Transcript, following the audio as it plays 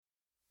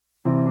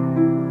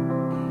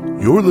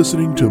You're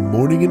listening to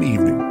Morning and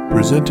Evening,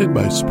 presented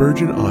by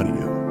Spurgeon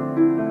Audio.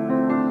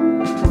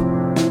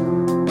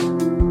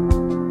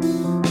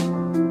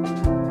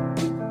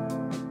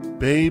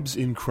 Babes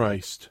in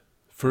Christ,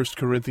 1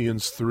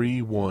 Corinthians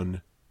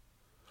 3:1.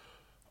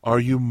 Are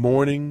you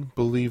mourning,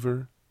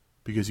 believer,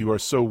 because you are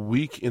so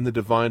weak in the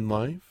divine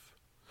life?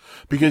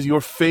 Because your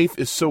faith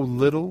is so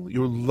little,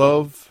 your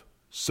love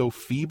so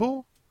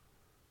feeble?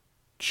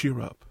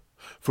 Cheer up,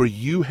 for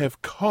you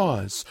have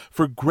cause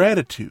for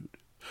gratitude.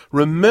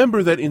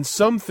 Remember that in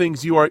some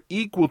things you are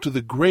equal to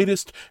the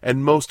greatest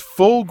and most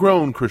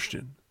full-grown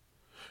Christian.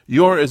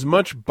 You are as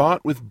much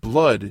bought with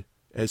blood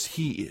as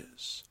he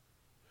is.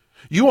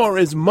 You are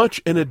as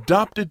much an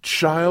adopted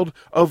child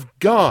of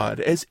God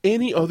as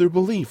any other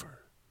believer.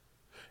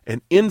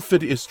 An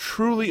infant is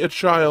truly a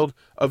child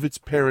of its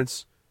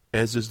parents,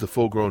 as is the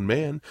full-grown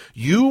man.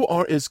 You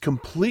are as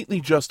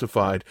completely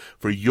justified,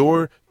 for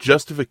your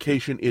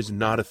justification is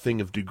not a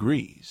thing of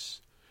degrees.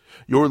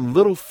 Your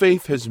little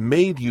faith has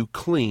made you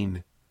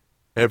clean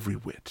every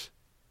whit.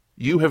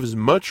 You have as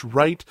much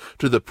right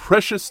to the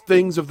precious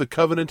things of the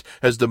covenant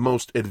as the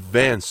most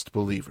advanced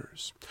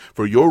believers.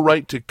 For your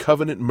right to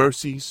covenant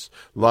mercies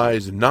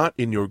lies not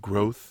in your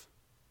growth,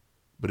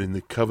 but in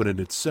the covenant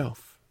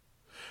itself.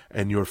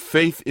 And your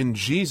faith in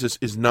Jesus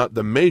is not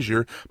the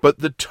measure, but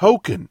the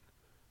token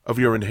of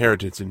your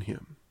inheritance in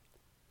him.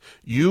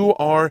 You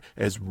are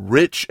as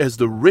rich as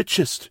the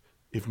richest,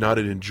 if not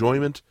in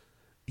enjoyment,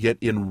 yet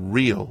in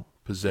real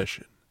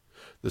possession.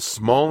 The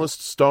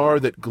smallest star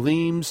that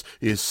gleams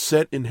is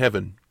set in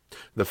heaven.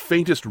 The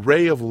faintest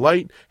ray of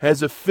light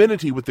has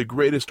affinity with the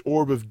greatest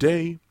orb of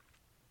day.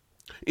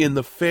 In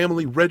the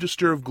family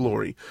register of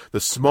glory, the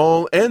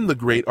small and the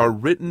great are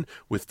written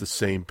with the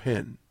same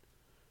pen.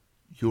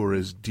 You are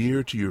as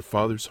dear to your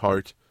Father's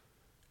heart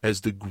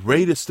as the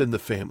greatest in the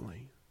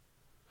family.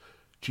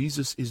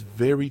 Jesus is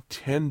very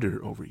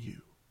tender over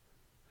you.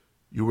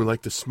 You were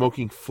like the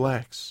smoking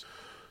flax.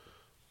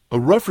 A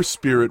rougher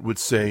spirit would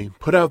say,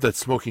 "Put out that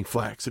smoking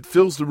flax. It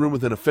fills the room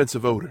with an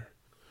offensive odor."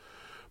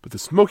 But the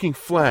smoking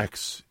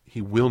flax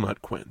he will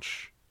not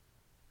quench.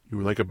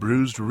 You are like a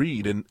bruised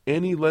reed, and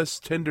any less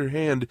tender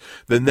hand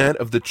than that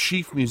of the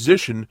chief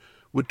musician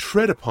would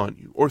tread upon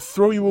you or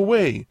throw you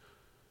away,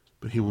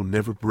 but he will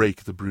never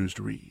break the bruised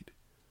reed.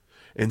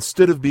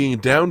 Instead of being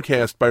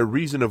downcast by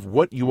reason of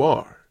what you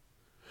are,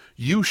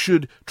 you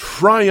should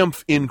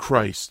triumph in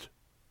Christ.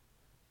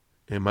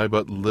 Am I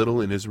but little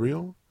in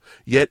Israel?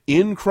 Yet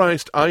in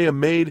Christ I am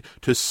made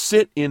to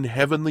sit in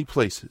heavenly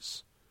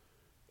places.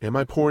 Am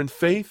I poor in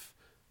faith?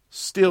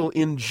 Still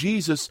in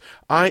Jesus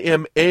I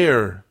am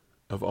heir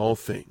of all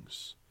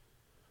things.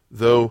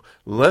 Though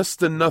less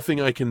than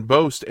nothing I can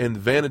boast and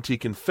vanity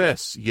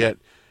confess, yet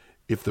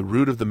if the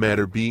root of the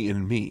matter be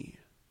in me,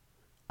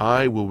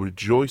 I will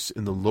rejoice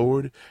in the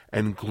Lord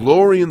and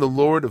glory in the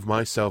Lord of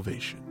my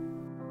salvation.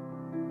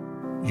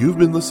 You've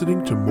been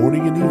listening to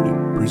Morning and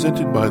Evening,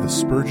 presented by the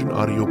Spurgeon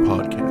Audio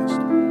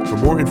Podcast. For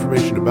more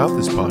information about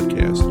this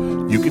podcast,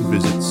 you can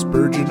visit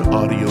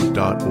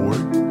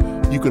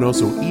spurgeonaudio.org. You can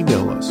also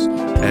email us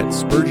at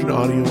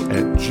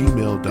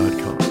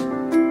spurgeonaudio@gmail.com.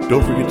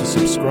 Don't forget to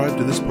subscribe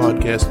to this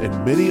podcast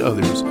and many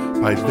others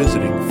by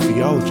visiting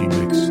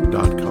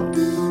theologymix.com.